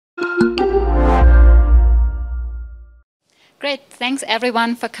Great. Thanks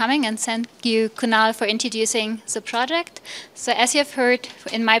everyone for coming, and thank you, Kunal, for introducing the project. So as you have heard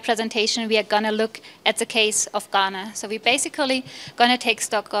in my presentation, we are going to look at the case of Ghana. So we're basically going to take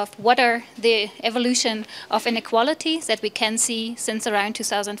stock of what are the evolution of inequalities that we can see since around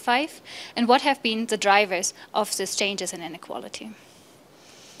 2005, and what have been the drivers of these changes in inequality.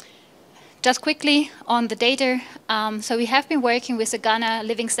 Just quickly on the data, so we have been working with the Ghana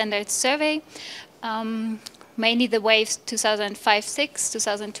Living Standards Survey, mainly the waves 2005-6,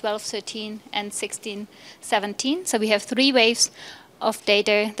 2012-13, and 16-17. So we have 3 waves of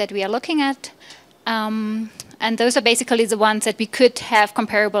data that we are looking at. And those are basically the ones that we could have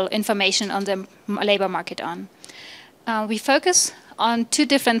comparable information on the labor market on. We focus on 2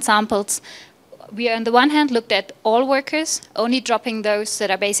 different samples. We, on the one hand, looked at all workers, only dropping those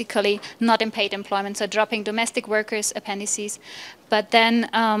that are basically not in paid employment, so dropping domestic workers, appendices. But then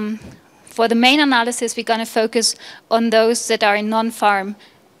for the main analysis, we're going to focus on those that are in non-farm,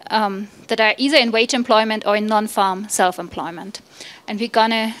 that are either in wage employment or in non-farm self-employment. And we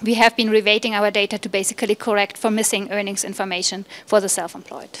have been reweighting our data to basically correct for missing earnings information for the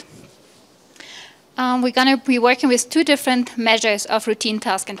self-employed. We're going to be working with 2 different measures of routine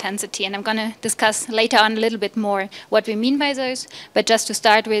task intensity, and I'm going to discuss later on a little bit more what we mean by those. But just to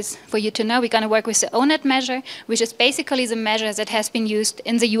start with, for you to know, we're going to work with the ONET measure, which is basically the measure that has been used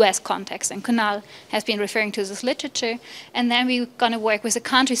in the US context, and Kunal has been referring to this literature. And then we're going to work with a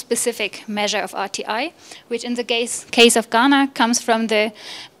country-specific measure of RTI, which in the case of Ghana comes from the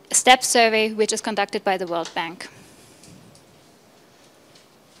STEP survey, which is conducted by the World Bank.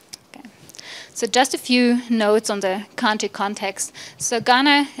 So just a few notes on the country context. So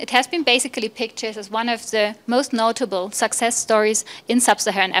Ghana, it has been basically pictured as one of the most notable success stories in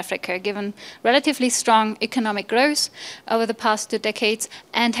sub-Saharan Africa, given relatively strong economic growth over the past 2 decades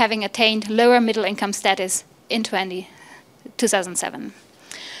and having attained lower middle income status in 2007.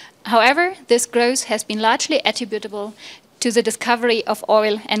 However, this growth has been largely attributable to the discovery of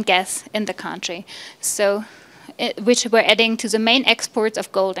oil and gas in the country, which were adding to the main exports of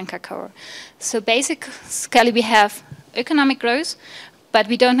gold and cacao. So basically we have economic growth, but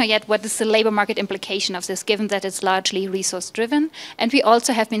we don't know yet what is the labor market implication of this, given that it's largely resource driven. And we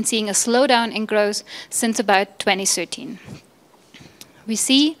also have been seeing a slowdown in growth since about 2013.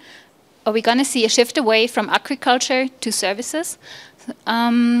 We're going to see a shift away from agriculture to services,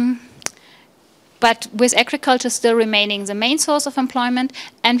 but with agriculture still remaining the main source of employment,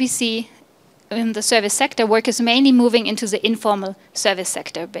 and we see in the service sector, workers mainly moving into the informal service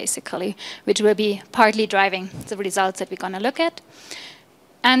sector, basically, which will be partly driving the results that we're going to look at.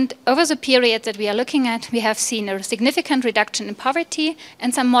 And over the period that we are looking at, we have seen a significant reduction in poverty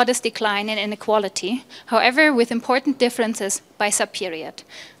and some modest decline in inequality, however, with important differences by sub-period.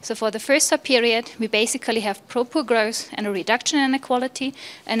 So for the first sub-period, we basically have pro-poor growth and a reduction in inequality,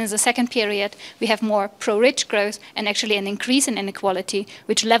 and in the second period, we have more pro-rich growth and actually an increase in inequality,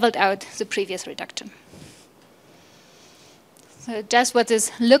 which leveled out the previous reduction. So just what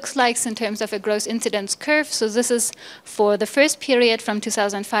this looks like in terms of a growth incidence curve. So this is for the first period from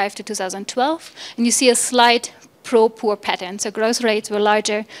 2005 to 2012. And you see a slight pro-poor pattern. So growth rates were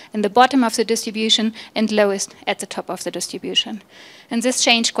larger in the bottom of the distribution and lowest at the top of the distribution. And this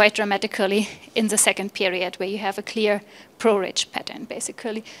changed quite dramatically in the second period, where you have a clear pro-rich pattern,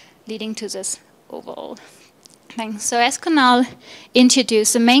 basically leading to this overall thing. So as Kunal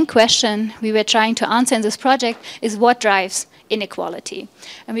introduced, the main question we were trying to answer in this project is what drives inequality.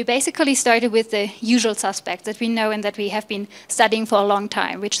 And we basically started with the usual suspects that we know and that we have been studying for a long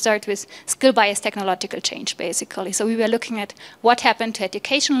time, which start with skill-biased technological change, basically. So we were looking at what happened to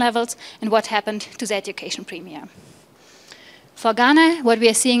education levels and what happened to the education premium. For Ghana, what we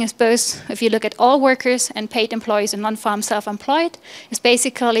are seeing is both, if you look at all workers and paid employees and non-farm self-employed, is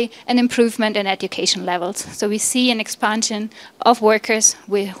basically an improvement in education levels. So we see an expansion of workers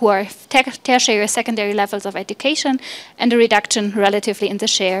who are tertiary or secondary levels of education, and a reduction relatively in the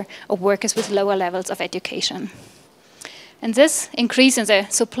share of workers with lower levels of education. And this increase in the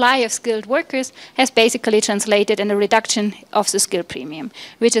supply of skilled workers has basically translated in a reduction of the skill premium,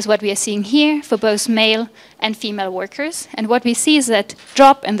 which is what we are seeing here for both male and female workers. And what we see is that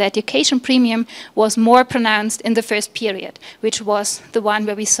drop in the education premium was more pronounced in the first period, which was the one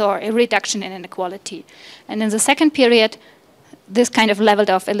where we saw a reduction in inequality. And in the second period, this kind of leveled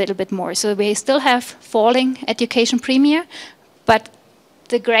off a little bit more. So we still have falling education premium, but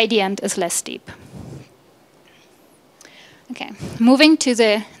the gradient is less steep. Okay, moving to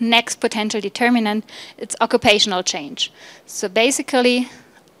the next potential determinant, it's occupational change. So basically,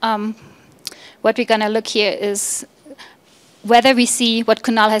 what we're going to look here is whether we see what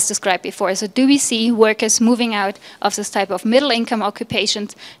Kunal has described before. So do we see workers moving out of this type of middle income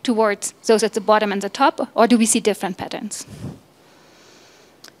occupations towards those at the bottom and the top, or do we see different patterns?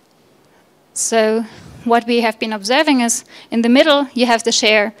 So what we have been observing is in the middle, you have the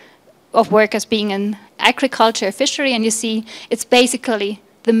share of workers being in agriculture, fishery, and you see it's basically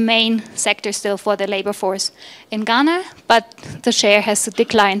the main sector still for the labor force in Ghana, but the share has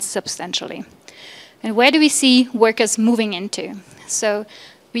declined substantially. And where do we see workers moving into? So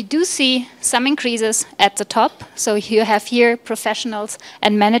we do see some increases at the top. So you have here professionals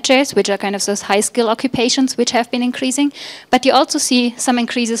and managers, which are kind of those high-skill occupations which have been increasing. But you also see some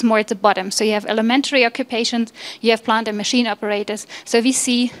increases more at the bottom. So you have elementary occupations, you have plant and machine operators. So we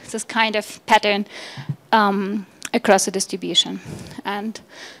see this kind of pattern across the distribution. And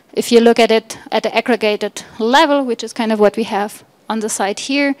if you look at it at the aggregated level, which is kind of what we have on the side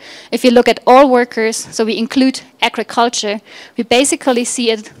here, if you look at all workers, so we include agriculture, we basically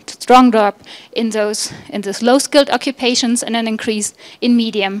see a strong drop in those low-skilled occupations and an increase in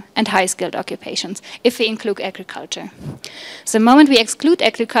medium and high-skilled occupations, if we include agriculture. So the moment we exclude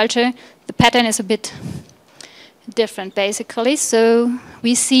agriculture, the pattern is a bit different, basically. So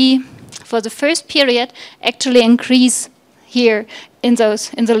we see for the first period actually increase here in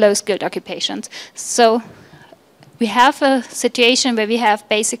the low-skilled occupations. So we have a situation where we have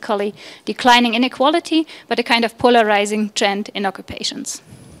basically declining inequality, but a kind of polarizing trend in occupations.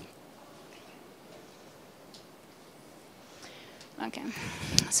 Okay,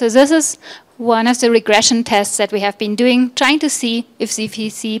 so this is one of the regression tests that we have been doing, trying to see if we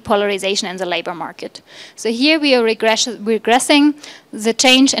see polarization in the labor market. So here we are regressing the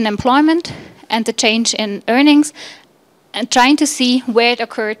change in employment and the change in earnings, and trying to see where it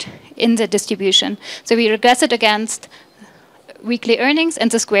occurred in the distribution. So we regress it against weekly earnings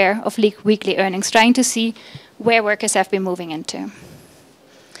and the square of weekly earnings, trying to see where workers have been moving into.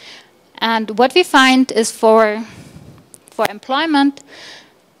 And what we find is for employment,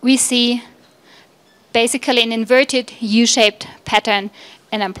 we see basically an inverted U-shaped pattern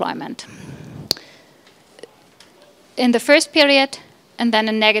in employment. In the first period, and then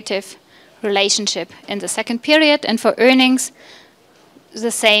a negative relationship in the second period, and for earnings,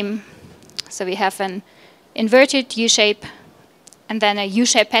 the same. So we have an inverted U-shape and then a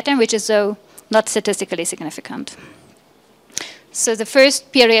U-shaped pattern, which is so not statistically significant. So the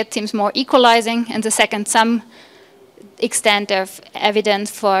first period seems more equalizing, and the second some extent of evidence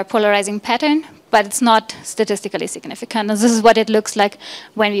for polarizing pattern, but it's not statistically significant. And this is what it looks like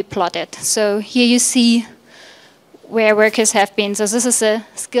when we plot it. So here you see where workers have been. So this is a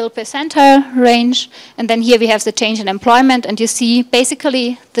skill percentile range, and then here we have the change in employment, and you see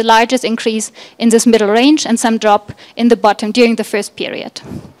basically the largest increase in this middle range and some drop in the bottom during the first period.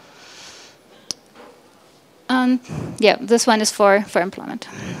 And yeah, this one is for employment.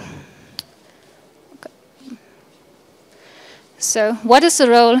 Okay. So what is the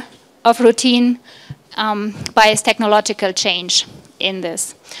role of routine bias technological change in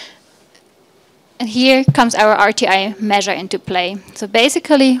this? And here comes our RTI measure into play. So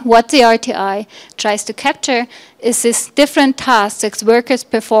basically what the RTI tries to capture is this different tasks that workers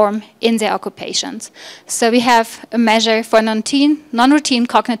perform in their occupations. So we have a measure for non-routine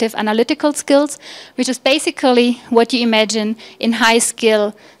cognitive analytical skills, which is basically what you imagine in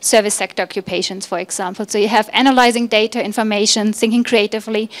high-skill service sector occupations, for example. So you have analyzing data, information, thinking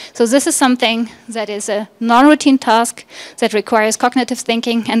creatively. So this is something that is a non-routine task that requires cognitive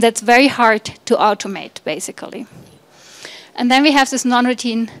thinking, and that's very hard to automate, basically. And then we have this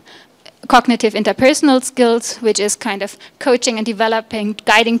non-routine cognitive interpersonal skills, which is kind of coaching and developing,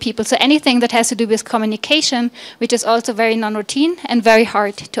 guiding people. So anything that has to do with communication, which is also very non-routine and very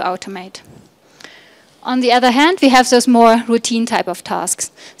hard to automate. On the other hand, we have those more routine type of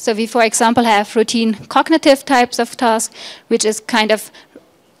tasks. So we, for example, have routine cognitive types of tasks, which is kind of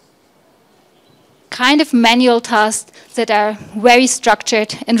manual tasks that are very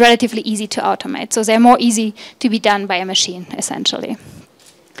structured and relatively easy to automate. So they're more easy to be done by a machine, essentially.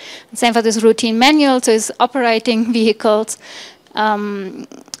 Same for this routine manual, so it's operating vehicles, doing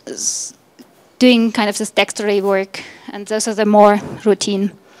kind of this dexterity work, and those are the more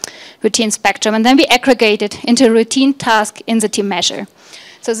routine spectrum. And then we aggregate it into a routine task in the team measure.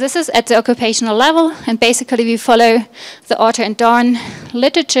 So this is at the occupational level, and basically we follow the Otter and Dorn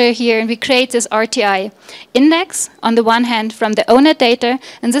literature here, and we create this RTI index, on the one hand from the owner data,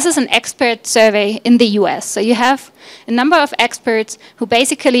 and this is an expert survey in the US. So you have a number of experts who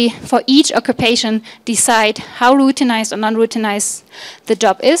basically, for each occupation, decide how routinized or non-routinized the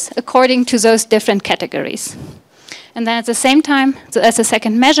job is according to those different categories. And then at the same time, so as a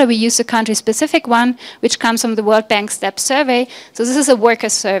second measure, we use the country-specific one, which comes from the World Bank STEP survey. So this is a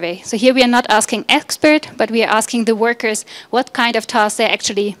workers' survey. So here we are not asking experts, but we are asking the workers what kind of tasks they're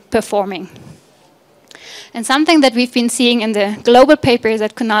actually performing. And something that we've been seeing in the global papers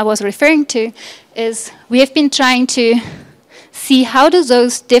that Kunal was referring to is we have been trying to see how do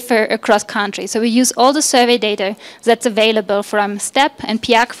those differ across countries. So we use all the survey data that's available from STEP and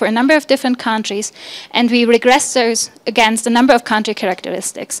PIAC for a number of different countries, and we regress those against a number of country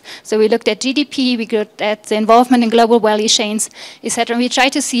characteristics. So we looked at GDP, we looked at the involvement in global value chains, etc. And we try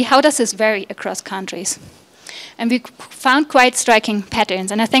to see how does this vary across countries. And we found quite striking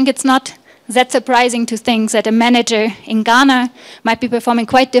patterns, and I think it's not that surprising to think that a manager in Ghana might be performing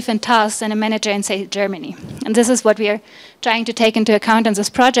quite different tasks than a manager in, say, Germany. And this is what we are trying to take into account in this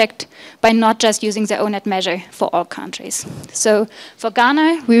project by not just using the ONET measure for all countries. So for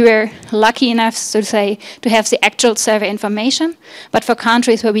Ghana, we were lucky enough, so to say, to have the actual survey information. But for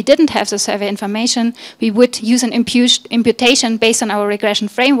countries where we didn't have the survey information, we would use an imputation based on our regression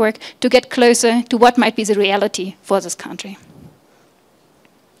framework to get closer to what might be the reality for this country.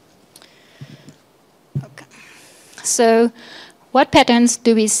 So what patterns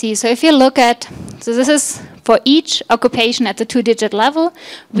do we see? So if you look at, so this is for each occupation at the 2-digit level,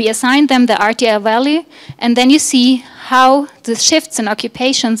 we assign them the RTL value, and then you see how the shifts in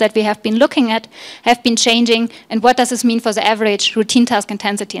occupations that we have been looking at have been changing, and what does this mean for the average routine task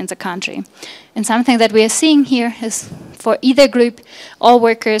intensity in the country. And something that we are seeing here is for either group, all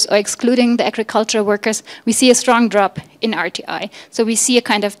workers or excluding the agricultural workers, we see a strong drop in RTI. So we see a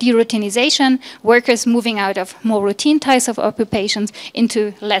kind of deroutinization, workers moving out of more routine types of occupations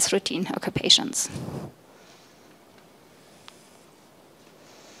into less routine occupations.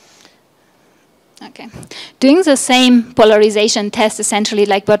 Okay. Doing the same polarization test essentially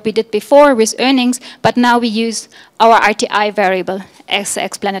like what we did before with earnings, but now we use our RTI variable as the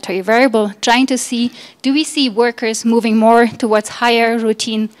explanatory variable, trying to see, do we see workers moving more towards higher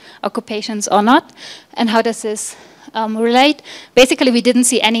routine occupations or not? And how does this relate? Basically, we didn't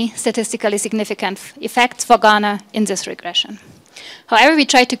see any statistically significant effects for Ghana in this regression. However, we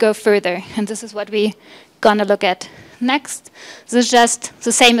tried to go further, and this is what we're going to look at next. This is just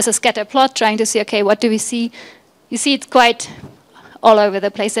the same as a scatter plot, trying to see, okay, what do we see? You see it's quite all over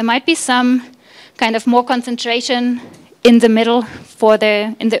the place. There might be some kind of more concentration in the middle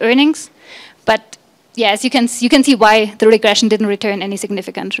in the earnings, but yeah, as you can see why the regression didn't return any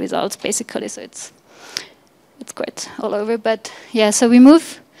significant results, basically. So it's quite all over, but yeah, so we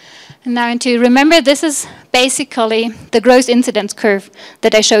move now into, remember, this is basically the gross incidence curve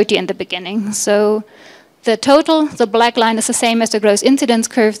that I showed you in the beginning. So the total, the black line, is the same as the gross incidence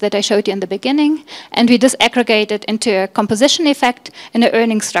curve that I showed you in the beginning, and we disaggregate it into a composition effect and an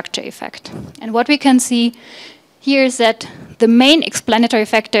earning structure effect. And what we can see here is that the main explanatory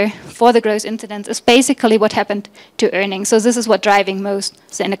factor for the gross incidence is basically what happened to earnings. So this is what driving most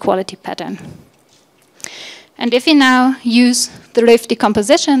the inequality pattern. And if we now use the RIF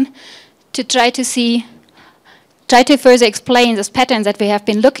decomposition to try to further explain this pattern that we have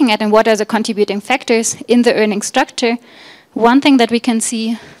been looking at and what are the contributing factors in the earning structure, one thing that we can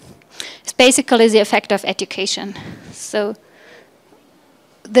see is basically the effect of education. So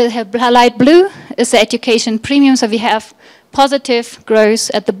the light blue is the education premium, so we have positive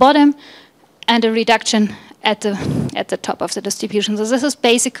growth at the bottom and a reduction at the top of the distribution. So this is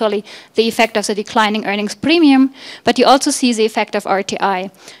basically the effect of the declining earnings premium, but you also see the effect of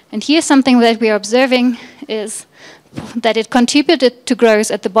RTI. And here something that we are observing is that it contributed to growth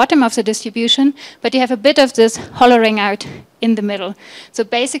at the bottom of the distribution, but you have a bit of this hollowing out in the middle. So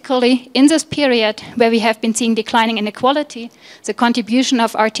basically, in this period where we have been seeing declining inequality, the contribution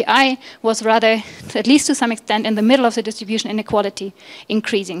of RTI was rather, at least to some extent, in the middle of the distribution inequality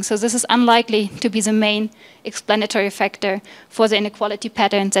increasing. So this is unlikely to be the main explanatory factor for the inequality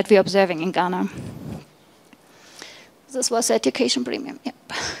patterns that we're observing in Ghana. This was the education premium. Yep.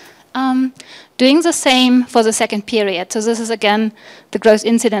 Doing the same for the second period. So this is again the gross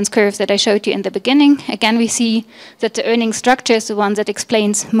incidence curve that I showed you in the beginning. Again, we see that the earning structure is the one that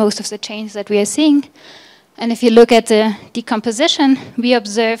explains most of the change that we are seeing. And if you look at the decomposition, we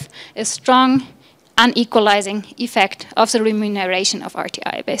observe a strong unequalizing effect of the remuneration of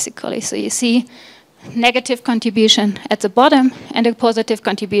RTI, basically. So you see negative contribution at the bottom and a positive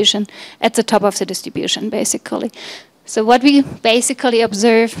contribution at the top of the distribution, basically. So what we basically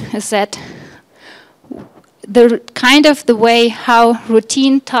observe is that the way how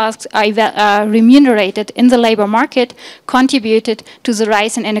routine tasks are remunerated in the labor market contributed to the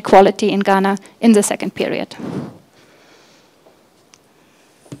rise in inequality in Ghana in the second period.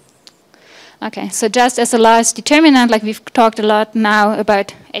 Okay, so just as a last determinant, like we've talked a lot now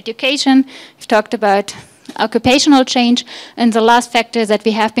about education, we've talked about occupational change, and the last factor that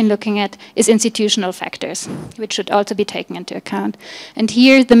we have been looking at is institutional factors, which should also be taken into account. And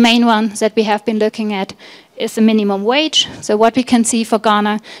here, the main one that we have been looking at is the minimum wage. So what we can see for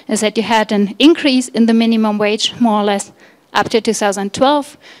Ghana is that you had an increase in the minimum wage, more or less, up to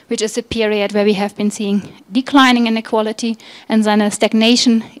 2012, which is a period where we have been seeing declining inequality, and then a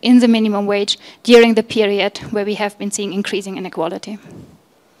stagnation in the minimum wage during the period where we have been seeing increasing inequality.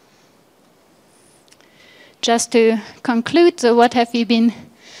 Just to conclude, so what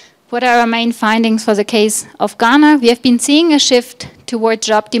are our main findings for the case of Ghana? We have been seeing a shift toward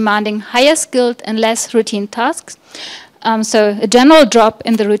job demanding higher skilled and less routine tasks. So a general drop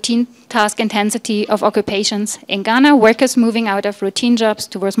in the routine task intensity of occupations in Ghana, workers moving out of routine jobs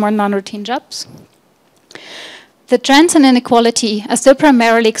towards more non-routine jobs. The trends in inequality are still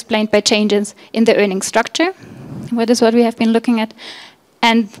primarily explained by changes in the earning structure. That is what we have been looking at.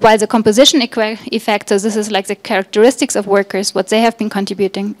 And while the composition effect, so this is like the characteristics of workers, what they have been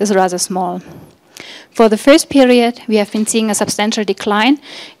contributing is rather small. For the first period, we have been seeing a substantial decline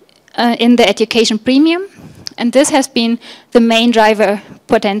in the education premium. And this has been the main driver,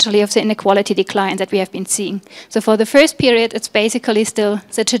 potentially, of the inequality decline that we have been seeing. So for the first period, it's basically still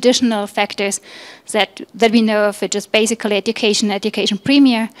the traditional factors that we know of, which is basically education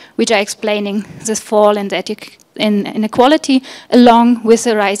premium, which are explaining this fall in the inequality, along with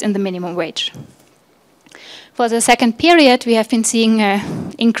the rise in the minimum wage. For the second period, we have been seeing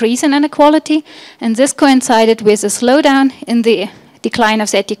an increase in inequality, and this coincided with a slowdown in the decline of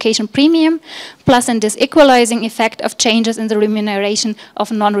the education premium, plus a disequalizing effect of changes in the remuneration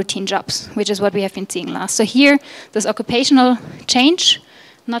of non-routine jobs, which is what we have been seeing last. So here, this occupational change,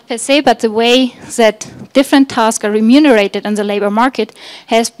 not per se, but the way that different tasks are remunerated in the labor market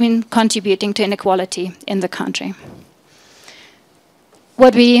has been contributing to inequality in the country.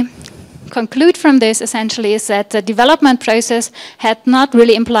 What we conclude from this essentially is that the development process had not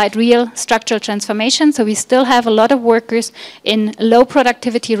really implied real structural transformation, so we still have a lot of workers in low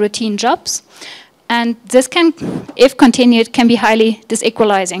productivity routine jobs, and this can, if continued, can be highly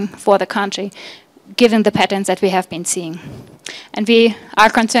disequalizing for the country, given the patterns that we have been seeing. And we are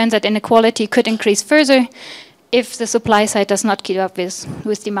concerned that inequality could increase further if the supply side does not keep up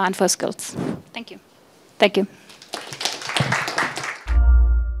with demand for skills. Thank you. Thank you.